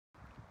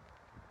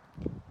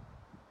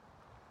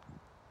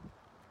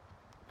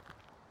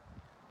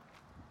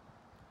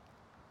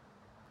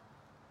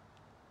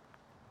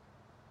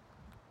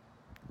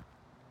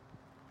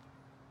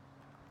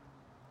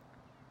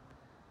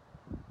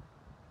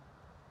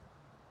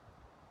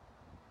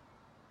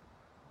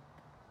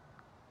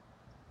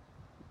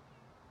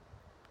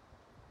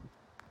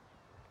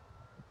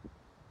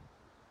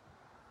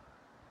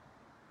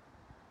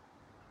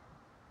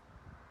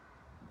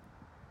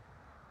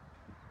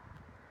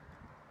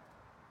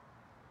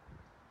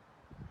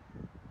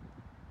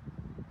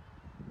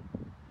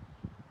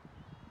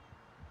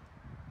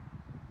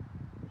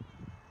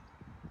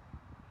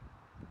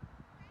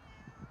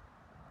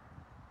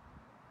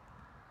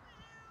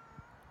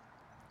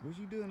What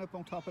you doing up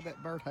on top of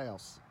that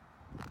birdhouse?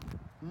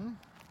 You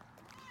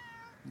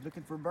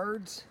looking for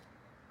birds?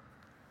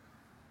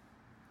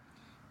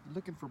 You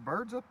looking for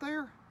birds up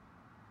there?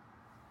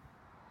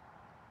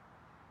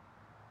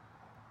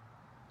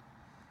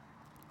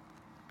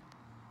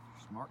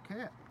 Smart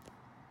cat.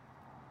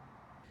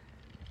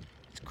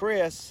 It's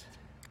Chris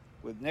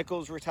with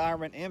Nichols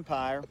Retirement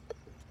Empire.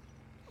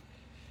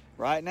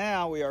 Right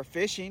now we are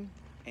fishing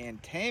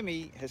and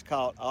Tammy has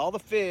caught all the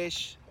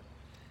fish.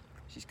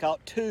 She's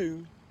caught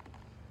 2.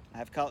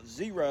 I've caught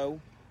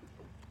 0.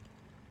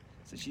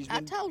 So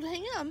I told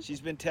him. She's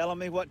been telling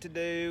me what to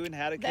do and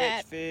how to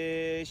catch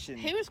fish. And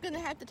he was going to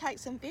have to take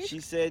some fish.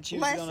 She said she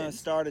was going to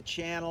start a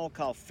channel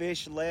called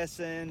Fish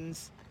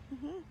Lessons.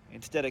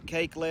 Instead of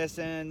cake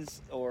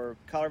lessons or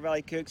Colorado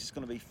Valley Cooks, it's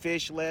going to be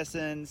fish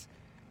lessons.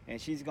 And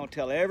she's going to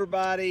tell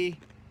everybody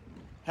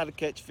how to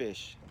catch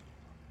fish.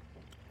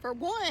 For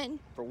one,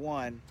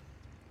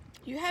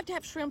 you have to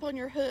have shrimp on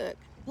your hook.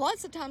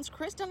 Lots of times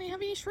Chris don't even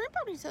have any shrimp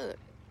on his hook.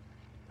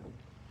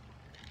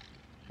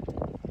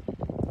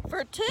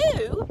 For 2,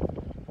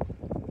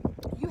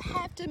 you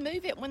have to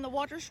move it when the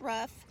water's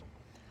rough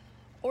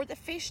or the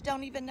fish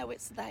don't even know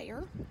it's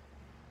there,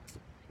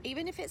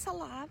 even if it's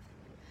alive.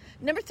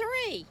 Number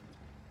 3,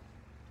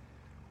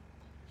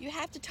 you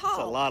have to talk.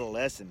 That's a lot of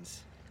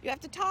lessons. You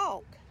have to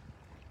talk.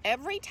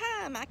 Every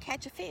time I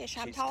catch a fish,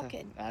 I'm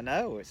talking. I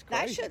know, it's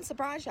crazy. That shouldn't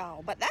surprise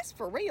y'all, but that's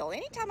for real.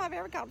 Anytime I've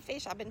ever caught a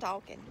fish, I've been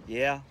talking.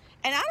 Yeah.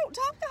 And I don't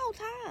talk the whole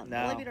time,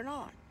 believe it or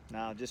not.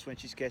 No, just when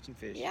she's catching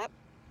fish. Yep.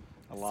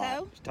 A lot.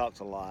 So, she talks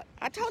a lot.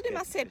 I told him,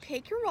 I said,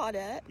 pick your rod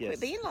up, yes. quit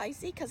being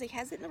lazy, because he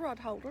has it in the rod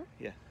holder.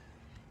 Yeah.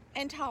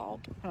 And talk,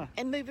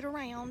 and move it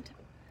around,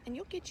 and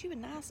you'll get you a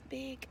nice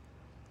big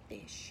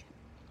fish.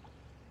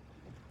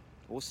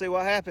 We'll see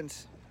what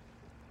happens.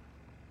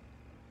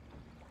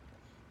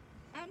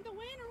 I'm the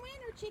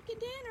winner, chicken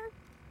dinner.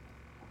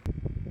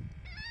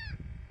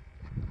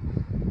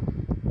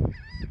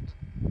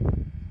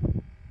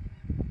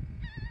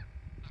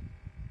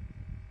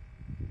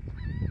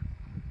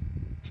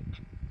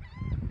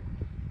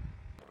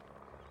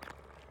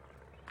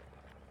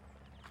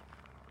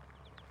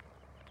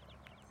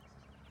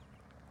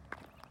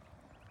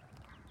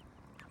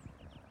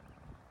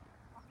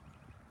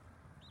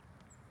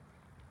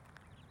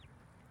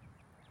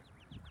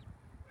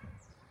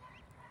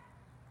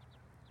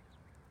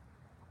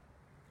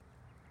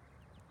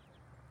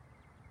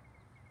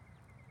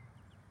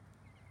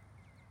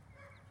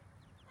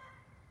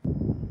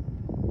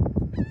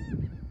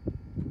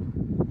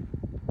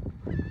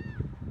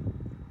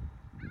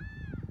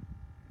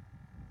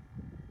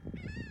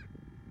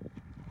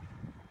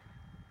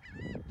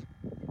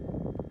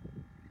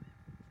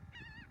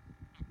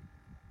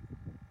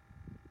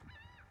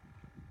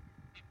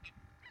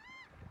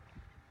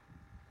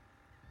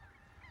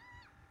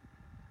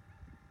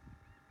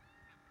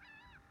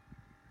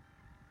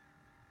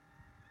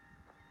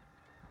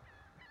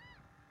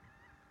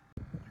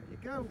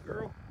 Go,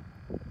 girl.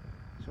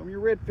 Show me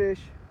your redfish.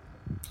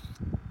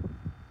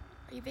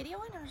 Are you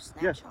videoing or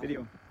snapshot? Yes,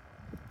 videoing.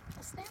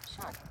 A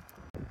snapshot.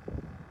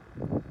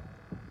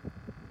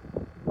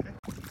 Okay.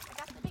 I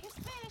got the biggest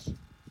fish.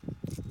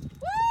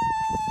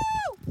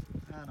 Woo!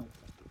 I don't.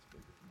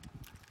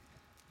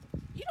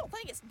 You don't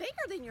think it's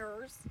bigger than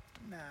yours?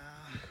 Nah.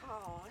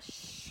 Oh,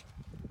 shh.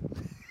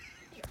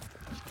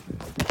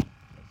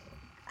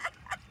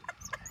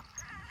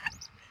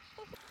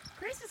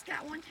 Chris has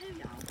got one too,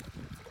 y'all.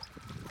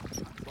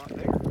 A lot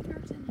bigger.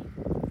 Yours in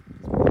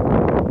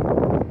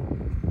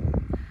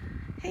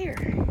here. Here.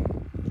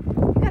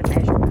 You gotta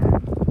measure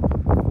mine.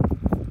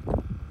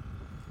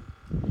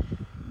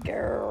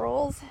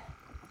 Girls,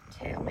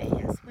 tell me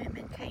us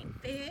women can't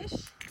fish.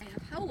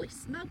 And holy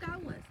smoke, I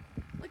was.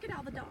 Look at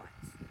all the dots.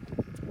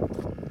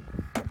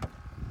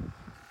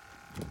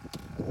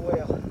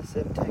 Well,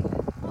 17.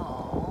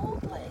 Oh,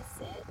 bless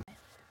it.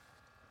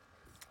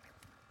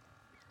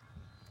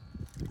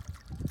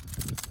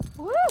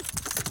 Woo!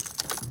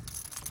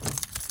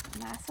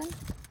 Nice one.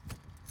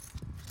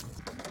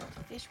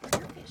 Fish where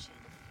you're fishing.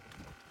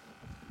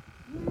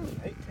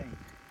 18.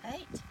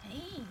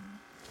 18.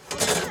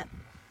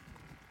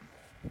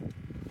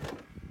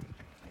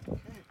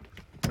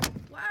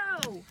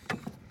 Whoa!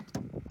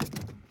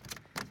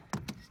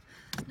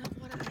 That's not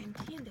what I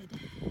intended you to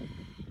do.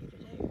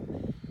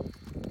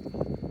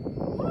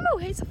 Woo!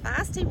 He's a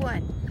feisty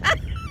one.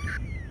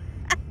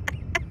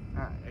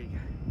 Alright, there you go.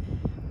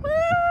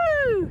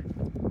 Woo!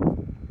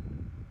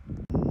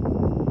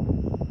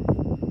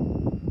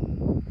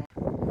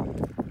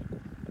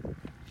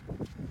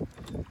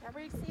 Y'all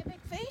ready to see a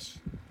big fish?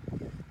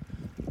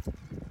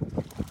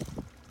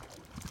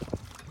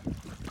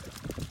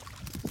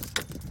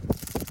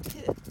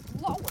 Good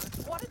Lord,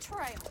 what a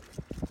trail.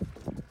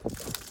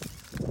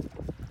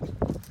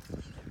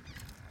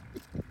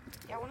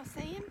 Y'all want to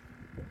see him?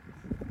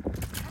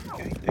 Ow.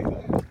 Okay, take a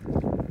look.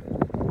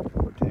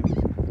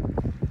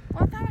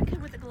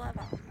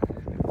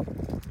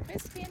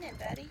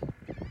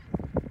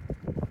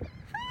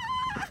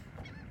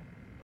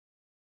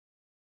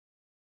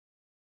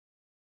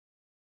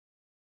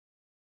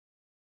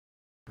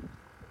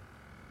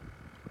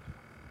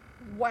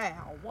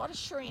 Wow, what a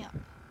shrimp.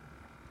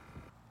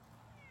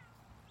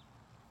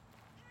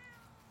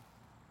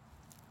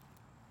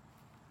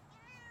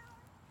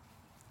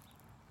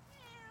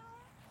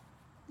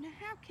 Now,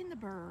 how can the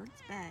birds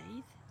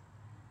bathe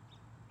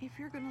if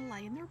you're going to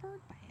lay in their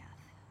bird bath?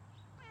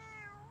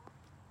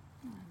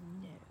 I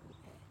know it.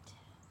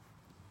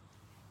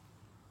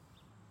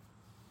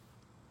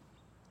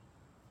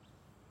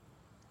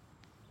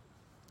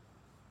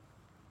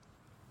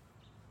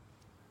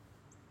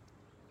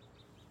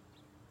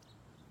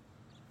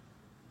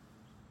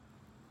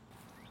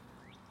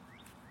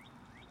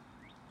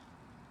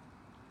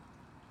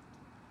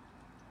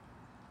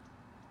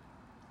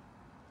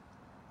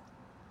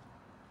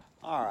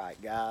 All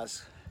right,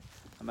 guys,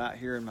 I'm out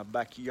here in my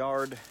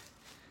backyard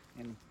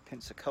in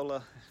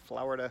Pensacola,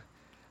 Florida.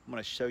 I'm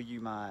going to show you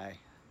my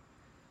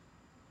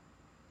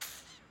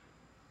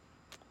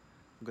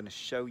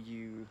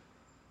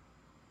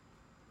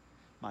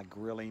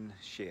grilling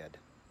shed.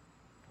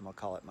 I'm going to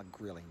call it my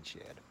grilling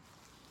shed.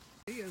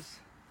 We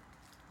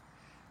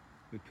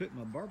put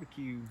my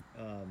barbecue,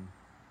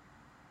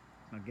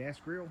 my gas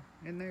grill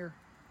in there.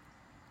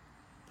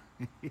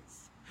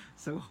 It's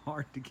so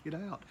hard to get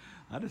out.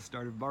 I just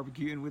started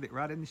barbecuing with it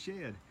right in the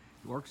shed.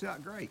 It works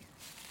out great.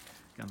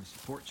 Got me some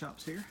pork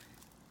chops here.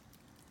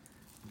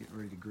 Getting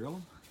ready to grill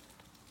them.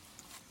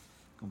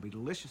 Gonna be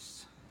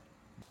delicious.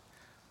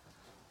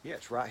 Yeah,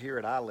 it's right here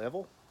at eye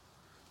level.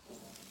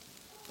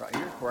 Right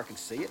here where I can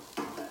see it.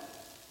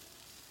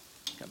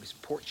 Got me some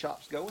pork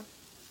chops going.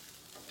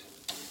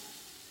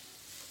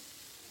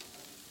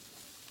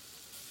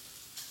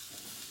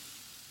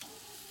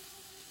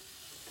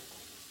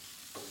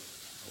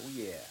 Oh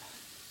yeah.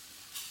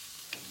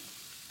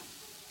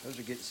 Those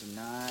are getting some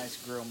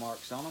nice grill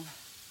marks on them.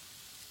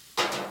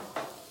 I'm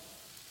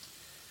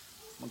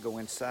gonna go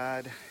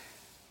inside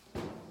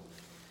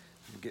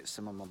and get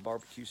some of my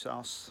barbecue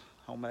sauce,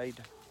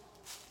 homemade.